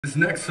This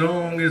next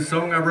song is a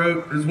song I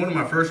wrote. This is one of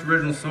my first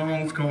original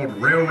songs called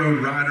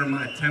Railroad Rider,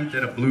 my attempt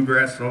at a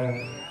bluegrass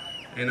song.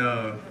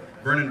 And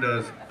Brennan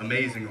does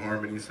amazing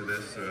harmonies to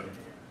this.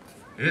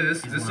 Yeah,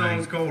 this song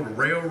is called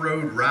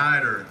Railroad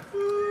Rider.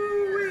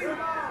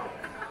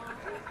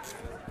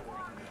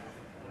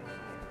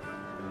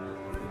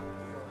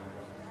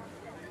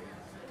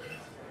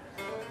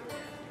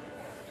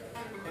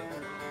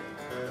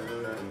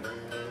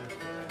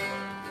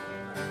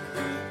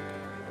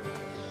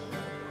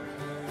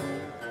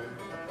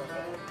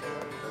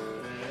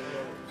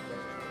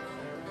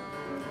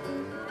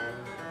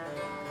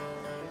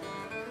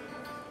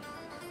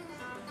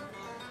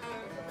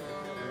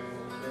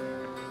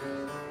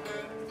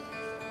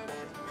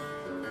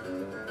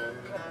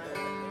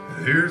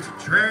 There's a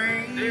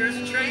train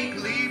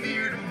to leave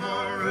here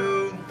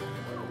tomorrow.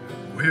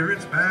 Where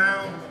it's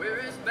bound,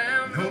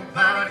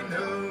 nobody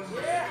knows.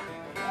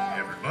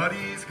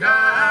 Everybody's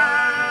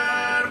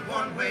got a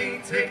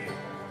one-way ticket.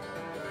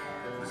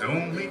 There's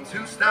only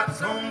 2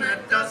 stops on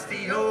that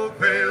dusty old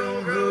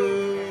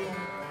railroad.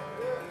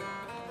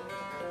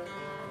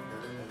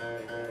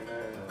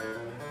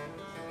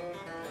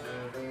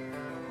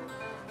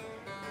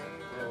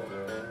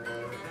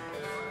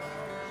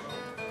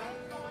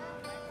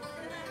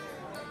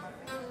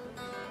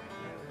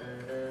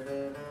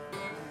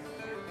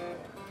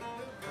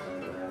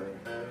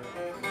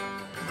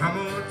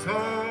 Mama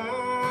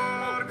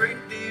taught a great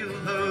deal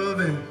of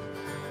loving,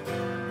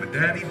 but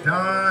Daddy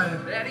died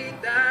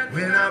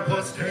when I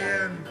was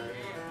 10.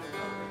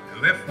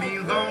 He left me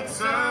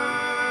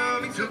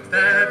lonesome, he took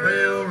that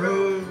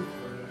railroad.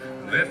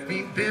 Left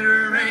me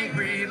bitter,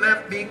 angry,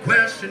 left me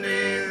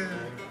questioning.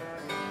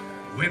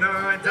 When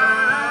I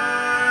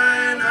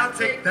die, I'll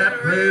take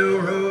that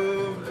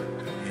railroad.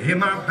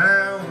 Am I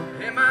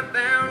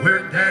bound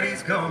where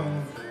Daddy's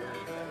gone?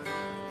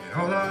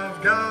 And all I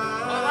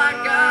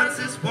got is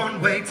this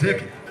one-way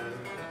ticket.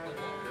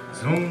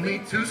 There's only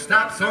 2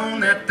 stops on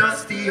that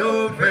dusty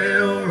old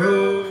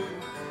railroad.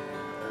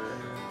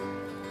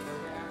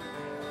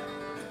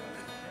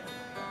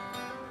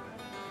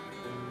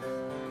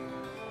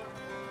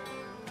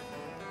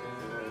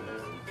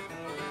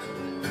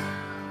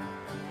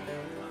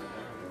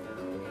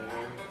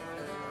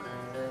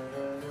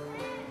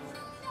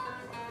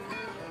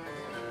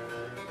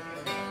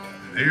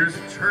 There's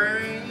a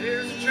train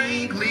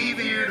to leave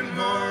here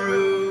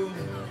tomorrow.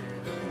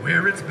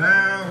 Where it's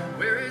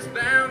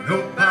bound,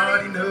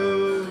 nobody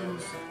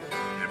knows.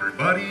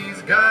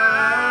 Everybody's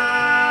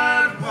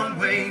got a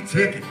one-way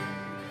ticket.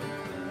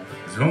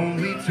 There's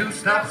only 2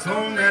 stops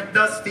on that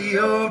dusty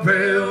old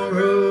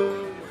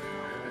railroad.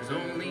 There's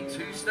only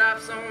 2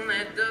 stops on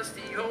that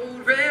dusty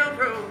old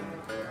railroad.